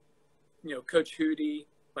 Coach Hootie,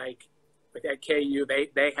 like at KU, they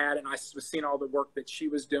had it, and I was seeing all the work that she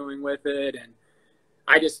was doing with it, and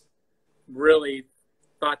I just really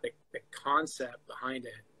thought the concept behind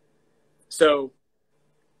it. So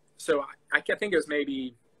I think it was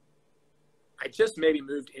I just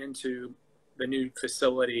moved into the new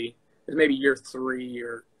facility. It was maybe year 3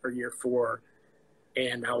 or year 4.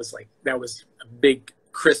 And I was like, that was a big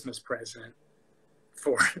Christmas present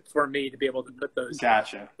for me to be able to put those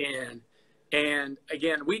in. And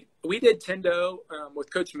again, we did Tendo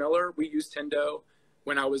with Coach Miller. We used Tendo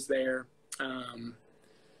when I was there.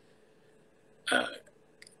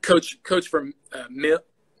 Coach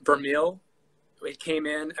Vermeil, it came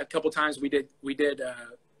in a couple times. We did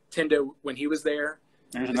Tendo when he was there.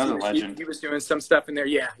 There's another legend. He was doing some stuff in there.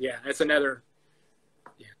 Yeah. It's another,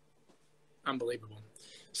 unbelievable.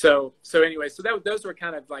 So anyway, those were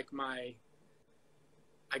kind of like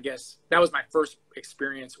I guess that was my first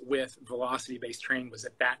experience with velocity-based training, was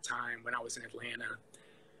at that time when I was in Atlanta,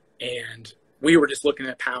 and we were just looking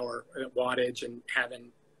at power, at wattage, and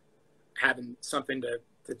having something to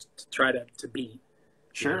try to beat.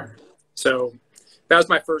 Sure. So that was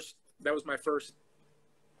my first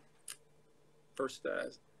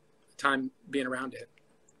time being around it.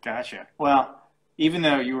 Gotcha. Well, even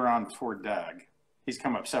though you were on before Doug, he's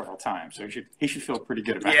come up several times, so he should feel pretty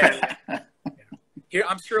good about that.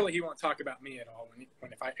 I'm sure he won't talk about me at all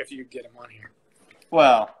if you get him on here.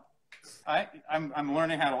 Well, I'm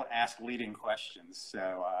learning how to ask leading questions,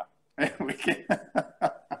 so we can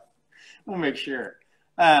we'll make sure.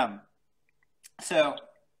 So,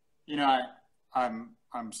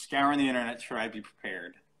 I'm scouring the internet to try to be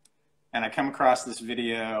prepared, and I come across this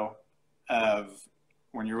video of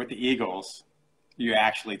when you're with the Eagles, you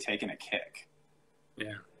actually taking a kick.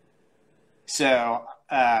 Yeah. So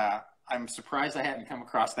I'm surprised I hadn't come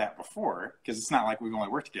across that before, because it's not like we've only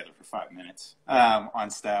worked together for 5 minutes on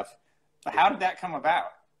stuff. But how did that come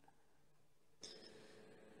about?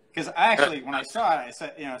 Because I actually, when I saw it, it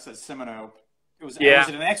said Simoneau. Was it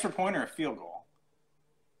an extra point or a field goal?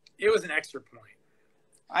 It was an extra point.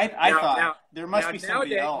 I thought there must be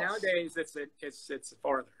somebody else. Nowadays, it's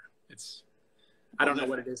farther. I don't know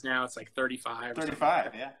what it is now. It's like 35.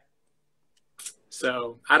 35, yeah.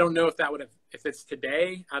 So I don't know if that would have, if it's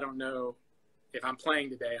today, I don't know if I'm playing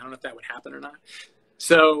today. I don't know if that would happen or not.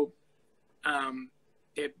 So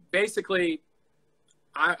it basically,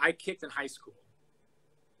 I kicked in high school.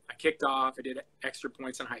 I kicked off. I did extra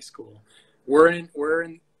points in high school. We're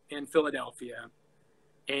in Philadelphia,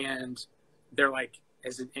 and they're like,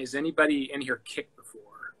 has anybody in here kicked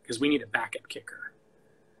before? Because we need a backup kicker.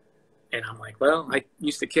 And I'm like, well, I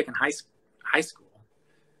used to kick in high school.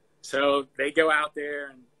 So they go out there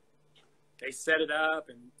and they set it up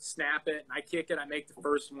and snap it, and I kick it. I make the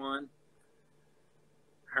first one.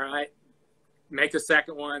 All right. Make the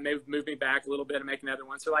second one. They move me back a little bit and make another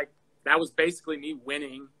one. So, like, that was basically me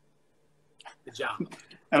winning the job.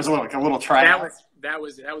 That was like a little tryout. That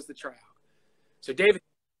was the tryout. So David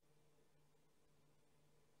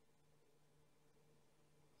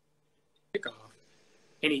kickoff,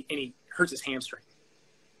 and he hurts his hamstring,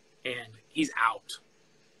 and he's out.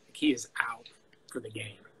 He is out for the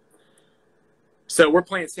game. So we're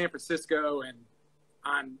playing San Francisco, and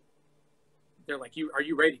they're like, are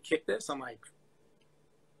you ready to kick this? I'm like,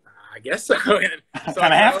 I guess so. And so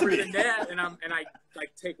I go over to the net, and I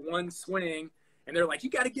like take one swing, and they're like, you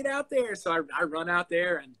got to get out there. So I run out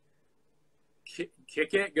there and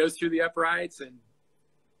kick it, goes through the uprights, and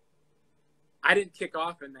I didn't kick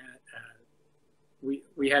off in that.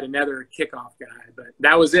 We had another kickoff guy, but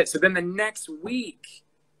that was it. So then the next week,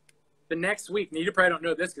 and you probably don't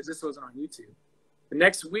know this because this wasn't on YouTube. The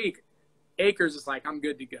next week, Akers is like, I'm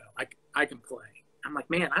good to go. I can play. I'm like,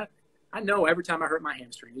 man, I know every time I hurt my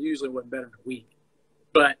hamstring, it usually wasn't better than a week.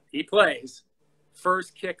 But he plays.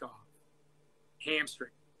 First kickoff,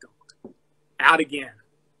 hamstring gone. Out again.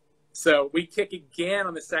 So we kick again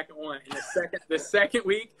on the second one. And the second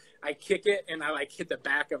week, I kick it, and I like hit the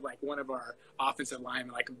back of like one of our offensive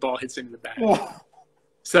linemen, like a ball hits into the back. Whoa.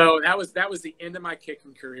 So that was the end of my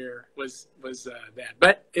kicking career. Was that?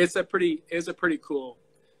 But it's a pretty cool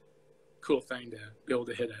thing to be able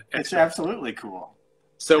to hit it. It's absolutely cool.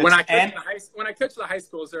 So when I coach the high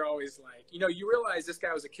schools, they're always like, you realize this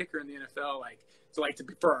guy was a kicker in the NFL, like, so like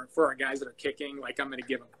for our guys that are kicking, like I'm going to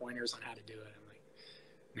give them pointers on how to do it. I'm like,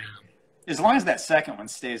 no. As long as that second one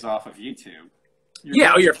stays off of YouTube.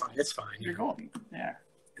 You're fine. It's fine. You're golden. Yeah,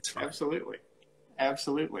 it's fine. Absolutely.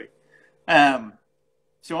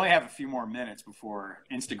 So we only have a few more minutes before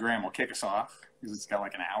Instagram will kick us off because it's got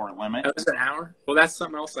like an hour limit. Oh, it's an hour? Well, that's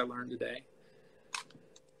something else I learned today.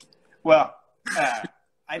 Well,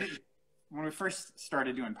 when we first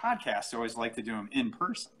started doing podcasts, I always liked to do them in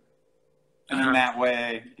person. And then that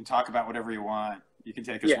way you can talk about whatever you want. You can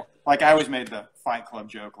take like I always made the Fight Club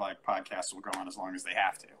joke, like podcasts will go on as long as they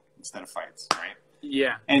have to instead of fights, right?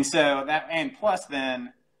 Yeah. And so and plus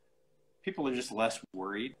then people are just less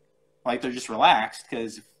worried. Like they're just relaxed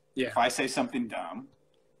because if I say something dumb,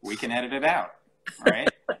 we can edit it out, right?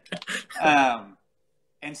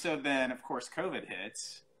 And so then, of course, COVID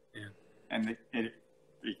hits, and it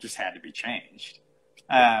just had to be changed.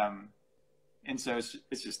 And so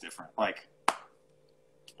it's just different. Like,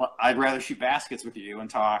 I'd rather shoot baskets with you and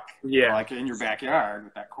talk, like in your backyard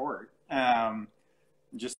with that court.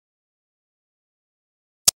 Just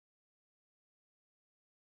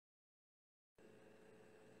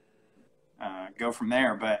go from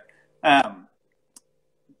there. But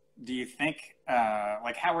do you think,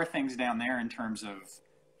 like, how are things down there in terms of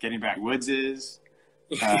getting back? Woods is?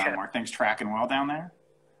 Are things tracking well down there?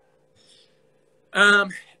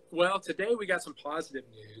 Well, today we got some positive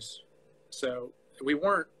news. So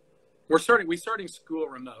we're starting school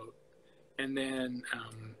remote, and then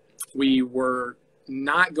we were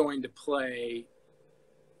not going to play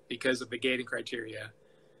because of the gating criteria.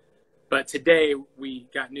 But today we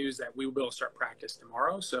got news that we will be able to start practice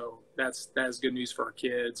tomorrow. So that's good news for our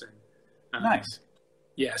kids. And nice.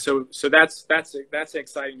 Yeah. So that's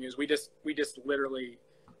exciting news. We just literally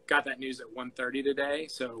got that news at 1:30 today.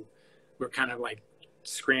 So we're kind of like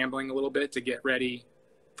scrambling a little bit to get ready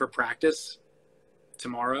for practice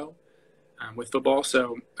tomorrow with football.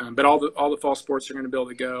 So, but all the fall sports are going to be able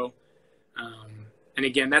to go. And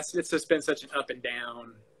again, it's just been such an up and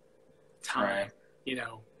down time, right.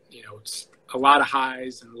 It's a lot of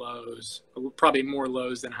highs and lows, probably more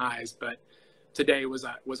lows than highs, but today was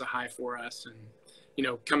a high for us. And,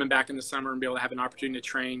 coming back in the summer and be able to have an opportunity to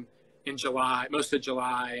train in July, most of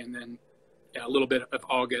July, and then a little bit of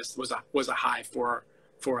August was a high for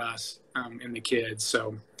us and the kids.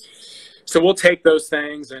 So we'll take those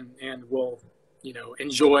things and we'll,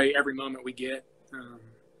 enjoy every moment we get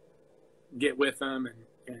with them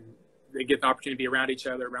and they get the opportunity to be around each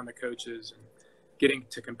other, around the coaches, and getting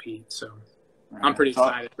to compete. So right. I'm pretty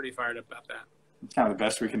excited, pretty fired up about that. It's kind of the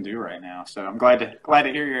best we can do right now. So I'm glad to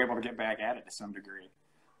hear you're able to get back at it to some degree.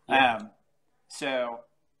 Yeah. So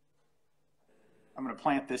I'm going to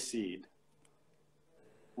plant this seed.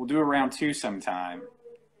 We'll do a round 2 sometime.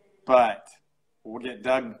 but we'll get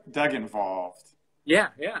Doug involved. Yeah,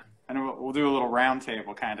 yeah. And we'll do a little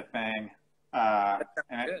roundtable kind of thing. And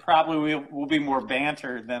it good. probably will be more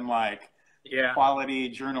banter than like Yeah. quality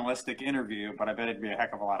journalistic interview, but I bet it'd be a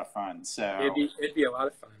heck of a lot of fun. So It'd be a lot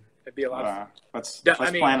of fun. It'd be a lot of fun. Let's Yeah,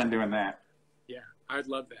 plan on doing that. Yeah, I'd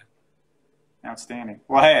love that. Outstanding.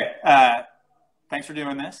 Well, hey, thanks for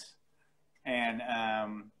doing this. And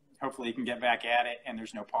hopefully you can get back at it and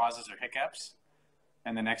there's no pauses or hiccups.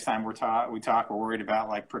 And the next time we talk, we're worried about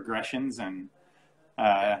like progressions and,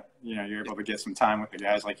 you're able to get some time with the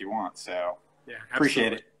guys like you want. So yeah,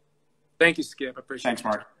 appreciate it. Thank you, Skip. I appreciate it. Thanks,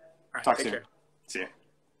 Mark. All right, Talk take soon. care. See you.